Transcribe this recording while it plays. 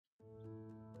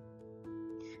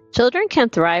Children can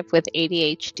thrive with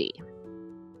ADHD.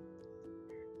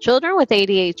 Children with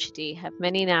ADHD have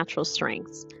many natural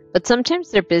strengths, but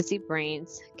sometimes their busy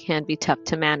brains can be tough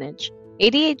to manage.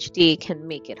 ADHD can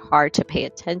make it hard to pay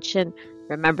attention,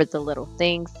 remember the little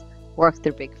things, work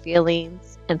through big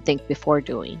feelings, and think before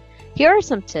doing. Here are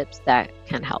some tips that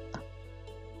can help.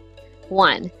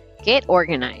 1. Get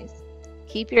organized.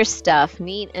 Keep your stuff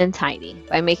neat and tidy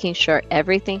by making sure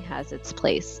everything has its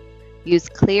place. Use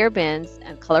clear bins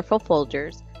and colorful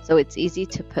folders so it's easy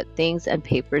to put things and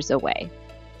papers away.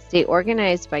 Stay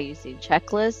organized by using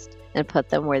checklists and put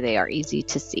them where they are easy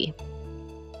to see.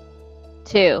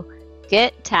 2.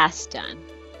 Get tasks done.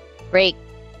 Break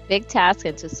big tasks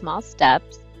into small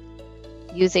steps.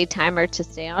 Use a timer to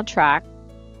stay on track.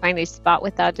 Find a spot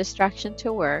without distraction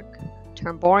to work.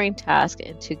 Turn boring tasks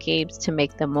into games to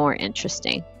make them more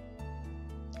interesting.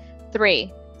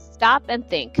 3. Stop and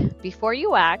think. Before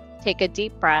you act, take a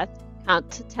deep breath,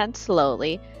 count to 10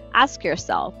 slowly. Ask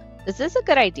yourself, is this a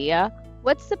good idea?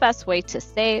 What's the best way to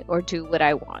say or do what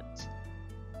I want?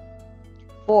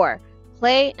 4.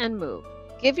 Play and move.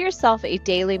 Give yourself a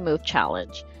daily move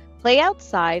challenge. Play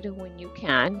outside when you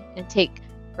can and take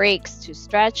breaks to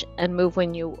stretch and move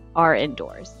when you are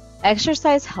indoors.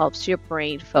 Exercise helps your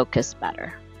brain focus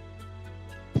better.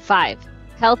 5.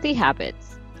 Healthy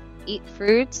habits. Eat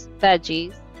fruits,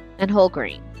 veggies, and whole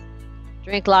grains.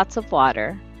 Drink lots of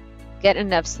water. Get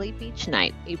enough sleep each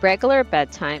night. A regular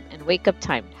bedtime and wake-up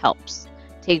time helps.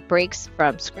 Take breaks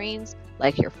from screens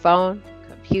like your phone,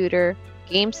 computer,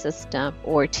 game system,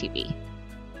 or TV.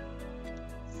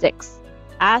 6.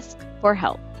 Ask for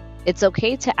help. It's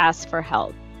okay to ask for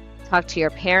help. Talk to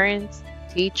your parents,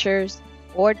 teachers,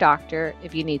 or doctor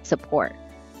if you need support.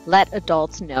 Let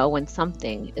adults know when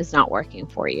something is not working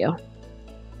for you.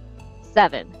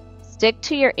 7. Stick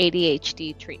to your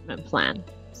ADHD treatment plan.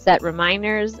 Set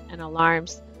reminders and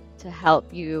alarms to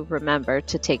help you remember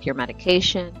to take your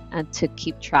medication and to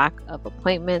keep track of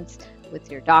appointments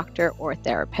with your doctor or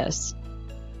therapist.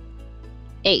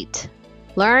 8.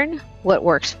 Learn what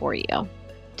works for you.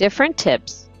 Different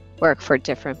tips work for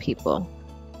different people.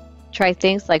 Try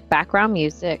things like background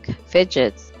music,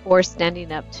 fidgets, or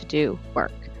standing up to do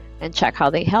work, and check how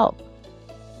they help.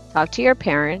 Talk to your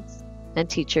parents and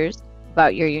teachers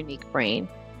about your unique brain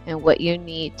and what you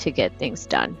need to get things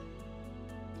done.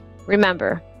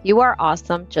 Remember, you are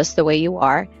awesome just the way you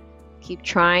are. Keep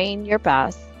trying your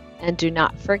best, and do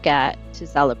not forget to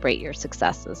celebrate your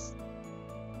successes.